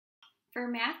For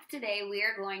math today, we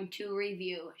are going to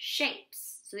review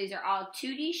shapes. So these are all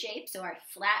 2D shapes, so our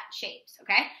flat shapes,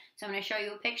 okay? So I'm going to show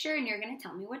you a picture, and you're going to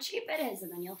tell me what shape it is,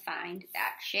 and then you'll find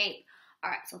that shape. All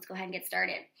right, so let's go ahead and get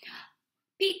started.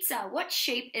 Pizza. What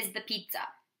shape is the pizza?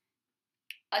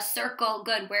 A circle.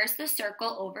 Good. Where's the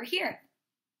circle? Over here.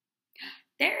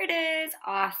 There it is.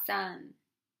 Awesome.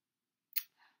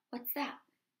 What's that?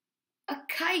 A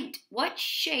kite. What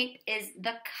shape is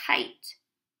the kite?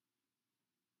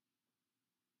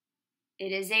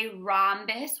 It is a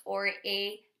rhombus or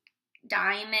a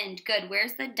diamond. Good.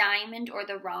 Where's the diamond or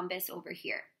the rhombus over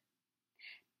here?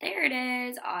 There it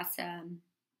is. Awesome.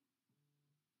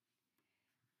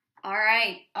 All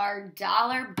right, our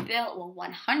dollar bill, well,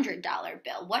 $100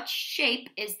 bill. What shape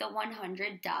is the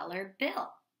 $100 bill?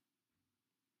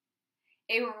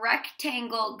 A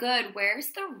rectangle. Good.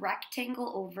 Where's the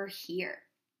rectangle over here?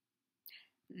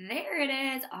 There it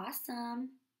is.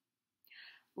 Awesome.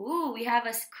 Ooh, we have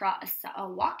a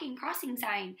walking crossing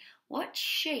sign. What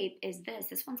shape is this?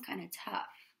 This one's kind of tough.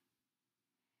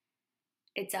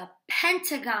 It's a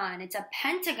pentagon. It's a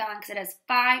pentagon because it has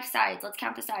 5 sides. Let's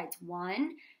count the sides.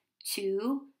 1,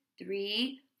 2,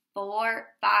 3, 4,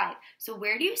 5. So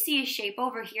where do you see a shape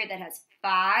over here that has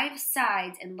 5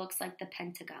 sides and looks like the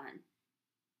pentagon?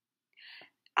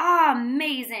 Ah,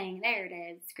 amazing. There it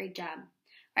is. Great job.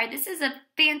 All right, this is a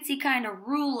fancy kind of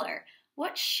ruler.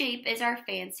 What shape is our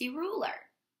fancy ruler?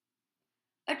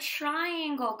 A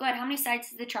triangle. Good. How many sides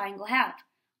does the triangle have?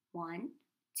 1,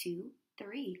 2,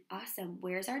 3. Awesome.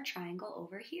 Where's our triangle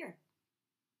over here?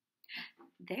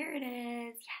 There it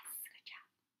is. Yes. Good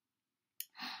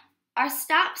job. Our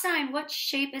stop sign. What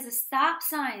shape is a stop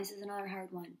sign? This is another hard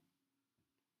one.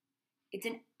 It's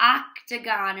an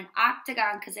octagon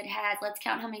because it has, let's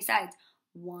count how many sides.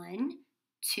 1,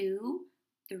 2,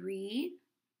 3,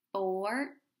 4,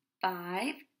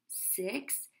 5,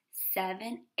 6,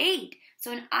 7, 8.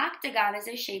 So an octagon is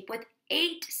a shape with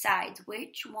 8 sides.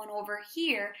 Which one over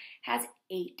here has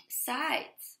 8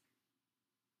 sides?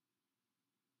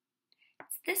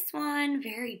 It's this one.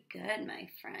 Very good, my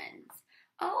friends.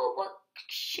 Oh, what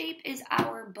shape is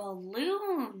our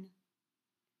balloon?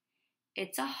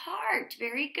 It's a heart.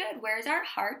 Very good. Where's our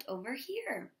heart over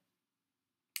here?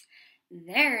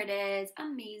 There it is.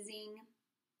 Amazing.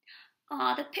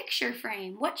 Aw, the picture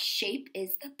frame. What shape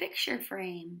is the picture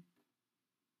frame?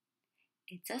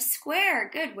 It's a square.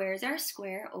 Good. Where's our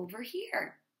square over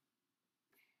here?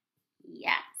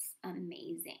 Yes.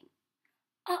 Amazing.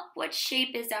 Oh, what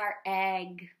shape is our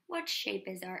egg? What shape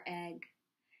is our egg?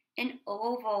 An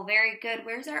oval. Very good.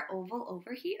 Where's our oval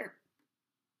over here?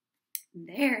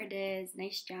 There it is.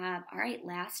 Nice job. All right,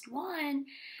 last one.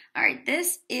 All right,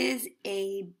 this is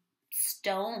a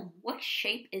stone. What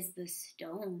shape is the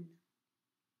stone?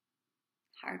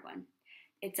 Hard one.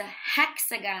 It's a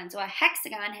hexagon. So a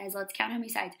hexagon has, let's count how many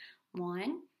sides.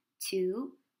 1,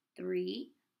 2,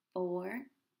 3, 4,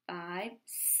 5,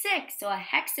 6. So a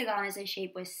hexagon is a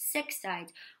shape with 6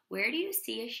 sides. Where do you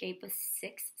see a shape with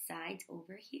 6 sides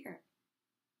over here?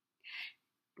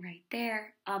 Right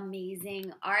there.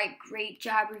 Amazing. All right, great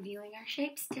job reviewing our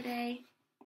shapes today.